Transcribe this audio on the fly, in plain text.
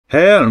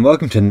Hey and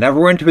welcome to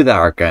Neverwinter with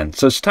Argan.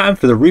 So it's time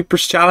for the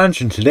Reaper's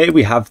Challenge, and today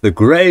we have the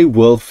Grey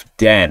Wolf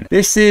Den.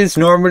 This is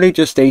normally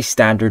just a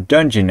standard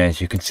dungeon, as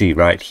you can see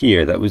right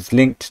here, that was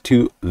linked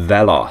to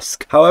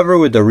Velosk. However,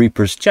 with the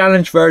Reaper's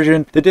Challenge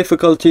version, the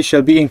difficulty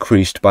shall be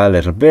increased by a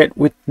little bit,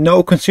 with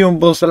no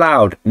consumables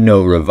allowed,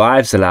 no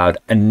revives allowed,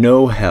 and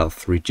no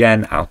health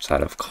regen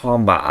outside of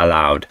combat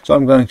allowed. So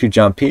I'm going to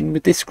jump in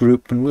with this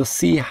group and we'll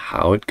see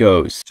how it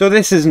goes. So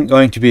this isn't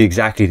going to be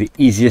exactly the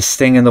easiest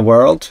thing in the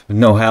world, with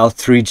no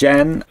health regen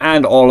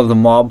and all of the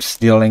mobs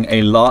dealing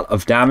a lot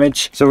of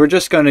damage. So we're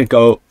just going to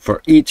go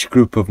for each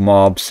group of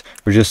mobs.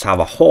 We just have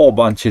a whole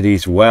bunch of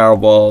these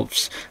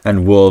werewolves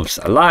and wolves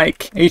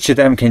alike. Each of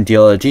them can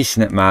deal a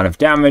decent amount of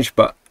damage,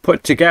 but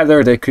put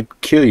together they could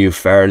kill you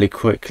fairly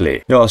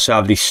quickly. You also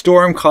have these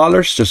storm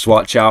callers. Just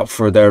watch out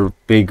for their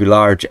big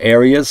large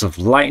areas of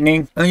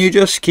lightning, and you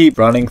just keep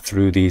running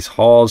through these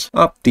halls,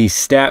 up these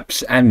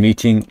steps, and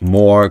meeting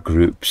more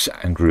groups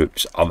and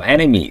groups of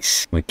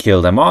enemies. We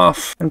kill them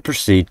off and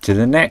proceed to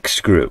the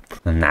next group,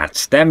 and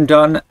that's them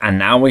done. And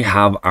now we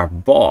have our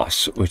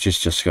boss, which is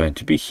just going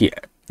to be here.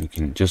 You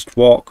can just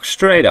walk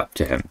straight up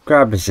to him,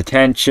 grab his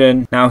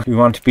attention. Now you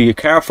want to be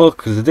careful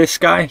because this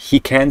guy, he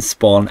can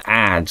spawn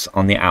ads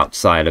on the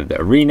outside of the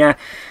arena,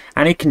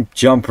 and he can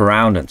jump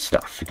around and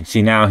stuff. You can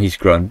see now he's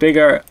grown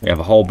bigger. We have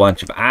a whole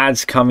bunch of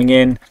ads coming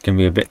in. It can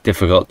be a bit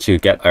difficult to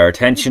get our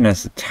attention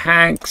as a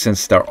tank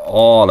since they're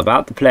all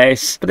about the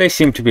place, but they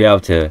seem to be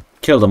able to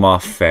kill them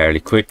off fairly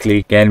quickly.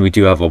 Again, we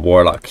do have a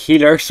warlock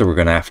healer, so we're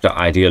going to have to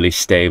ideally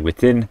stay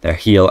within their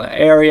heal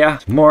area.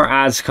 More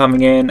ads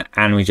coming in,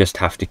 and we just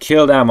have to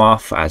kill them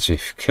off as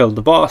we've killed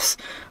the boss,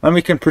 and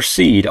we can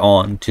proceed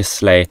on to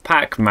slay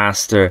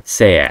Packmaster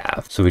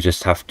Zayev. So we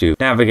just have to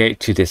navigate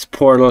to this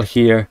portal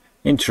here,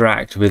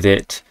 interact with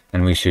it,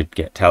 and we should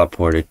get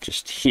teleported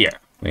just here.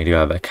 We do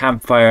have a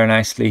campfire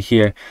nicely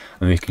here,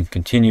 and we can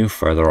continue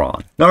further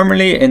on.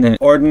 Normally in an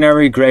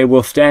ordinary Grey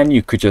Wolf Den,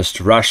 you could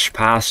just rush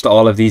past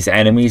all of these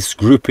enemies,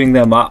 grouping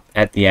them up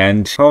at the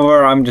end.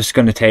 However, I'm just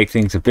going to take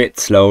things a bit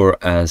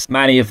slower, as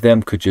many of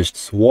them could just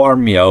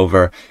swarm me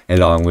over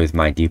along with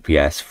my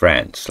DPS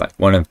friends. Like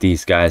one of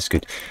these guys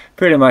could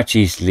pretty much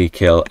easily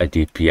kill a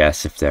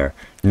DPS if they're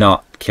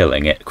not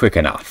killing it quick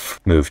enough.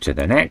 Move to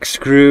the next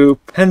group,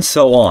 and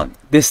so on.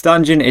 This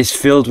dungeon is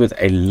filled with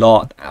a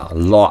lot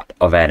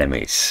of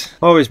enemies.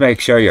 Always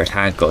make sure your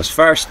tank goes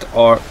first,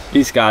 or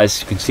these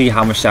guys, you can see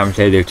how much damage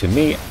they do to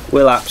me,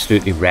 will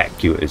absolutely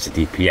wreck you as a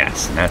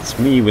DPS, and that's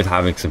me with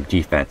having some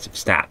defensive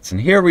stats. And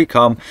here we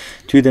come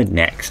to the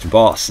next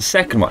boss, the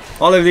second one.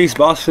 All of these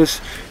bosses,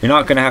 you're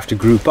not going to have to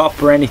group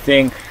up or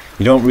anything.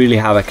 You don't really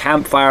have a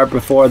campfire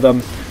before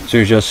them, so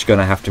you're just going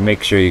to have to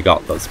make sure you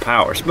got those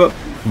powers. But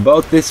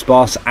both this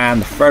boss and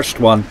the first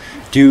one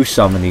do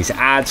summon these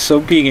ads, so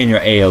being in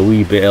your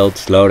AoE build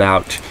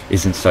loadout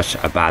isn't such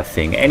a bad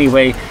thing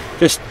anyway.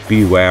 Just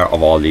beware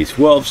of all these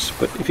wolves,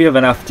 but if you have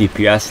enough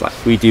DPS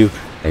like we do,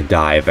 they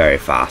die very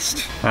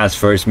fast. As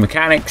for his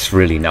mechanics,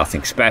 really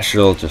nothing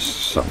special,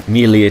 just some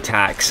melee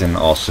attacks and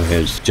also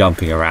his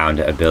jumping around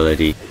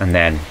ability, and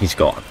then he's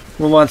gone.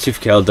 Well, once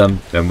you've killed them,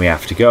 then we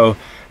have to go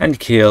and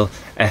kill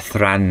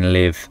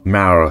Thranliv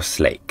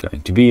Marrowslake,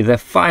 going to be the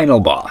final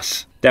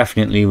boss.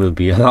 Definitely will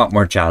be a lot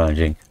more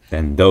challenging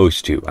than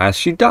those two, as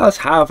she does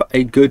have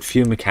a good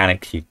few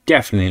mechanics you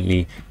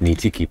definitely need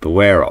to keep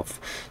aware of.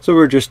 So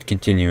we're just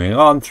continuing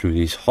on through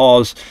these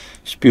halls.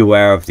 Just be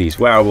aware of these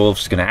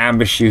werewolves going to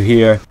ambush you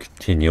here.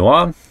 Continue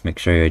on, make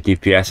sure your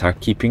DPS are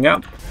keeping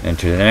up.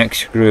 Enter the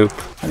next group,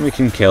 and we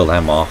can kill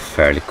them off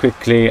fairly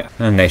quickly,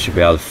 and they should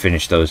be able to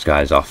finish those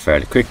guys off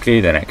fairly quickly.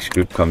 The next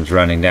group comes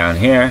running down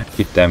here,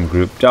 keep them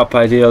grouped up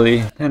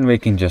ideally, and we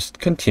can just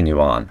continue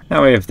on.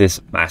 Now we have this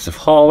massive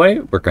hallway.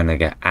 We're going to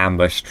get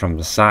ambushed from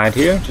the side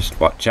here. Just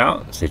watch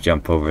out as they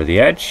jump over the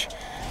edge.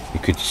 You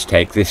could just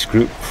take this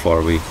group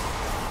before we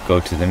go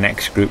to the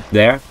next group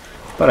there,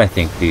 but I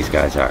think these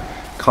guys are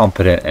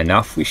competent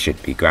enough. We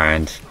should be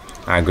grand.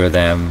 Aggro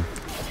them,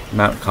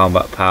 mount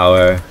combat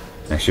power.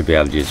 I should be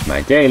able to use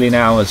my daily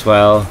now as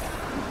well,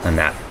 and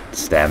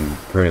that's them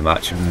pretty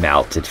much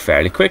melted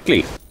fairly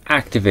quickly.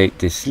 Activate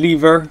this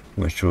lever,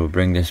 which will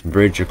bring this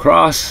bridge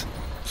across.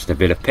 Just a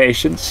bit of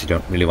patience, you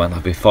don't really want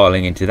to be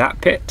falling into that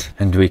pit.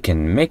 And we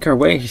can make our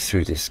way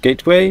through this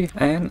gateway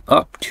and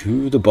up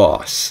to the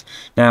boss.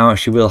 Now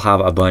she will have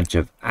a bunch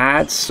of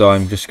ads, so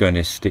I'm just going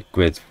to stick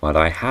with what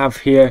I have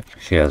here.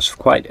 She has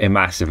quite a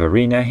massive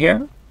arena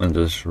here, and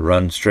just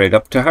run straight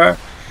up to her.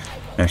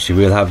 Now she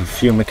will have a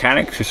few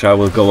mechanics which I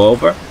will go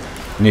over.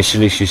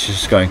 Initially she's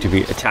just going to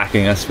be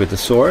attacking us with the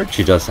sword.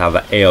 She does have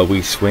an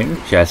AoE swing.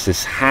 She has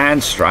this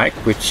hand strike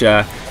which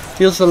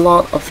deals a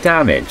lot of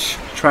damage.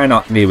 Try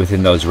not to be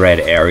within those red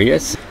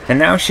areas. And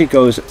now she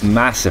goes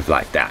massive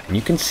like that, and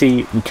you can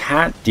see we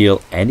can't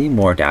deal any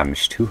more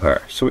damage to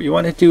her. So what you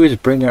want to do is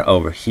bring her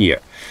over here.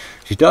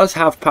 She does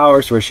have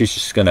powers where she's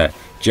just going to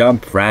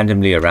jump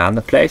randomly around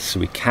the place, so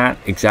we can't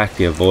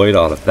exactly avoid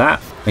all of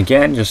that.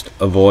 Again, just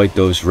avoid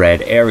those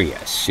red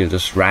areas. She'll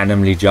just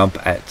randomly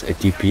jump at a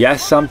DPS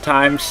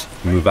sometimes,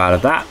 move out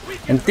of that,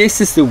 And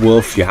this is the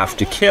wolf you have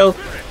to kill.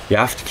 You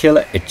have to kill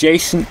it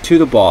adjacent to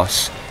the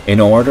boss in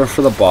order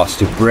for the boss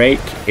to break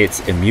its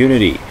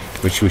immunity,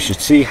 which we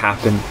should see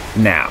happen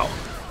now.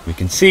 We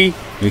can see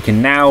we can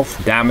now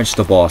damage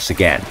the boss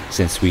again,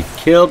 since we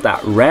killed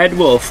that red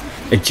wolf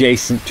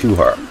adjacent to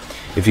her.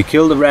 If you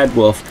kill the red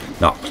wolf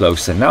not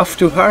close enough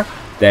to her,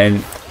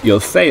 then you'll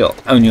fail,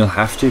 and you'll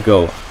have to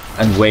go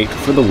and wait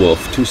for the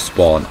wolf to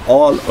spawn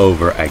all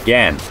over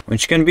again,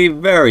 which can be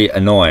very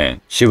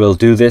annoying. She will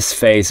do this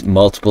phase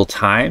multiple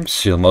times.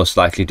 She'll most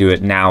likely do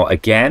it now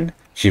again.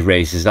 She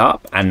raises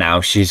up, and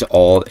now she's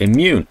all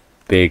immune,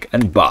 big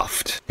and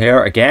buffed.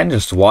 Here again,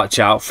 just watch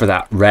out for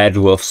that red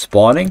wolf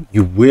spawning.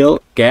 You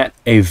will get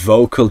a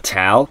vocal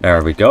tell.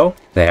 There we go.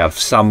 They have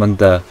summoned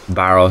the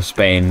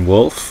Barrowsbane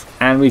wolf,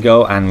 and we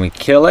go and we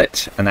kill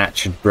it, and that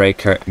should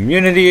break her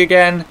immunity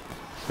again.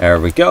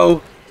 There we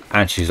go,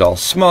 and she's all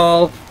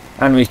small,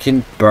 and we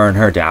can burn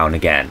her down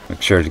again.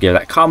 Make sure to give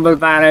that combo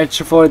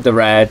advantage, avoid the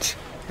red,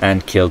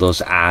 and kill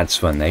those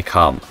adds when they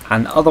come.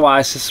 And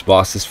otherwise this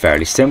boss is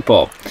fairly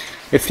simple.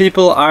 If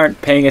people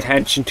aren't paying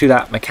attention to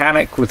that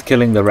mechanic with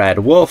killing the red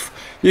wolf,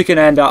 you can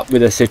end up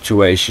with a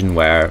situation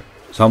where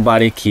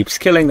somebody keeps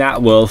killing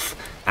that wolf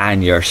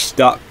and you're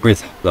stuck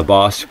with the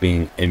boss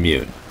being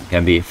immune.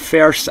 Can be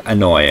fierce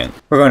annoying.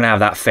 We're going to have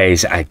that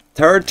phase a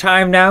third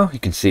time now. You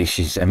can see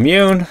she's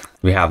immune.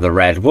 We have the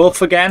red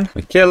wolf again.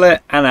 We kill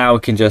it, and now we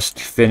can just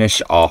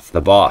finish off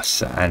the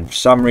boss. And for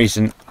some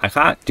reason, I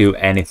can't do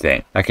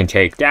anything. I can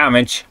take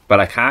damage, but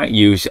I can't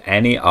use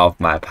any of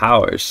my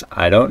powers.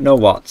 I don't know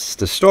what's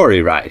the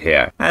story right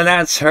here. And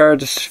that's her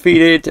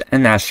defeated,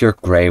 and that's your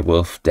Grey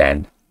Wolf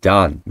Den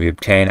done. We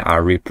obtain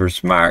our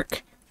Reaper's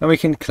Mark, and we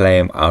can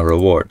claim our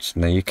rewards.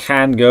 Now you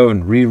can go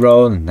and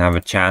re-roll and have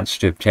a chance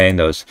to obtain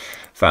those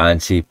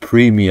fancy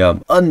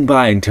premium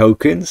unbind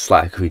tokens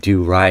like we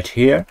do right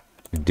here.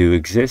 They do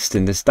exist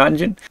in this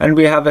dungeon. And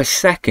we have a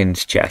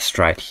second chest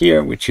right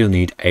here, which you'll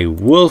need a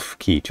wolf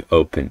key to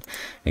open.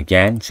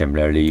 Again,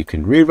 similarly, you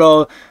can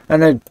re-roll,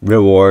 and the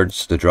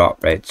rewards, the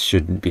drop rates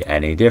shouldn't be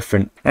any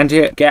different. And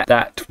to get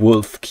that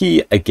wolf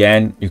key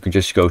again, you can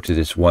just go to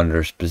this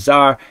Wondrous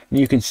Bazaar, and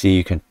you can see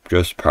you can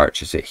just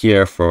purchase it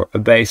here for a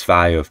base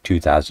value of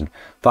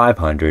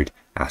 2,500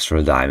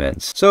 Astral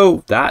Diamonds.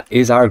 So that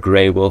is our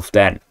Grey Wolf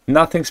Den.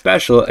 Nothing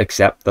special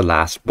except the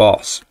last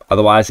boss.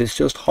 Otherwise, it's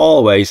just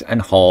hallways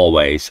and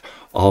hallways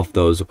of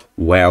those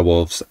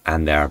werewolves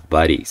and their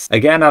buddies.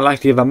 Again, I'd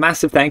like to give a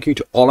massive thank you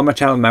to all of my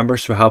channel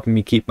members for helping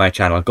me keep my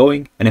channel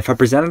going. And if I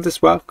presented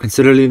this well,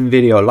 consider leaving the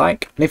video a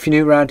like. And if you're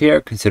new around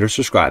here, consider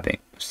subscribing.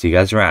 See you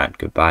guys around.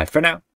 Goodbye for now.